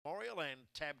Royal and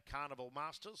Tab Carnival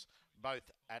Masters,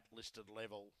 both at listed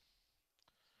level.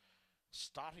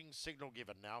 Starting signal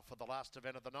given now for the last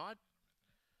event of the night.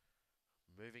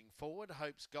 Moving forward,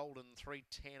 Hope's Golden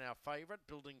 310 our favourite,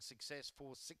 Building Success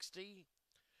 460,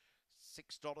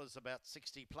 $6 about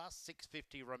 60 plus,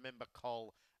 $6.50 Remember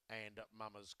Cole and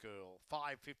Mama's Girl,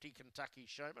 $5.50 Kentucky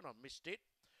Showman, I missed it.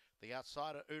 The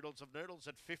outsider Oodles of Noodles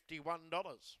at $51.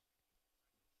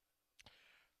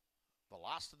 The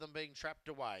last of them being trapped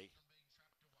away.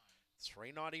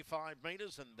 395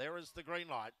 metres, and there is the green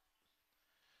light.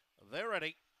 They're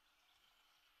ready.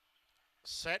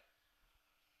 Set.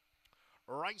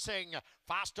 Racing,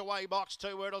 fast away, box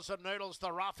 2, Oodles and Noodles.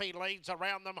 The roughie leads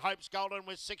around them. Hope's Golden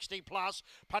with 60 plus.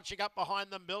 Punching up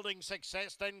behind them, Building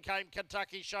Success. Then came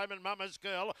Kentucky Showman, Mama's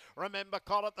Girl. Remember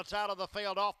Cole at the tail of the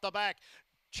field, off the back.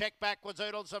 Check backwards,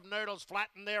 Oodles of Noodles,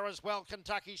 flattened there as well.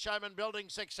 Kentucky Showman, Building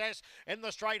Success in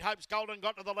the straight. Hope's Golden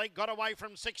got to the lead, got away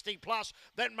from 60 plus.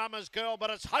 Then Mama's Girl, but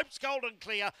it's Hope's Golden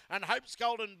clear, and Hope's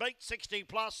Golden beat 60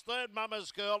 plus. Third,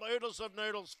 Mama's Girl, Oodles of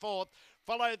Noodles fourth,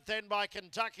 followed then by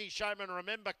Kentucky Showman,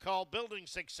 Remember Cole, Building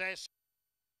Success.